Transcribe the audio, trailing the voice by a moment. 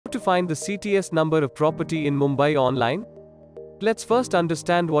to find the CTS number of property in Mumbai online? Let's first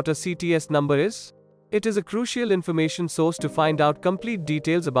understand what a CTS number is. It is a crucial information source to find out complete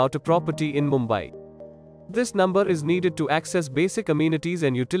details about a property in Mumbai. This number is needed to access basic amenities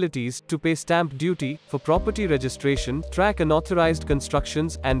and utilities, to pay stamp duty, for property registration, track unauthorized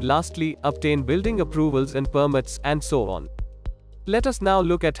constructions, and lastly, obtain building approvals and permits, and so on. Let us now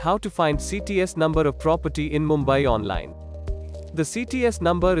look at how to find CTS number of property in Mumbai online. The CTS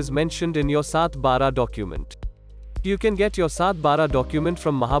number is mentioned in your Saat Baara document. You can get your Saat Baara document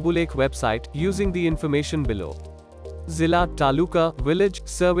from Mahabulek website using the information below. Zilla, Taluka, village,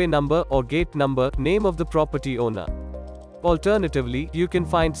 survey number or gate number, name of the property owner. Alternatively, you can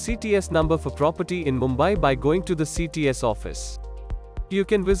find CTS number for property in Mumbai by going to the CTS office. You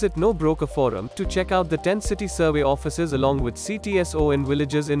can visit NoBroker Forum to check out the 10 city survey offices along with CTSO in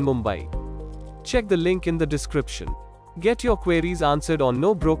villages in Mumbai. Check the link in the description. Get your queries answered on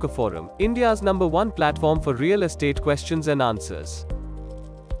NoBroker Forum, India's #1 platform for real estate questions and answers.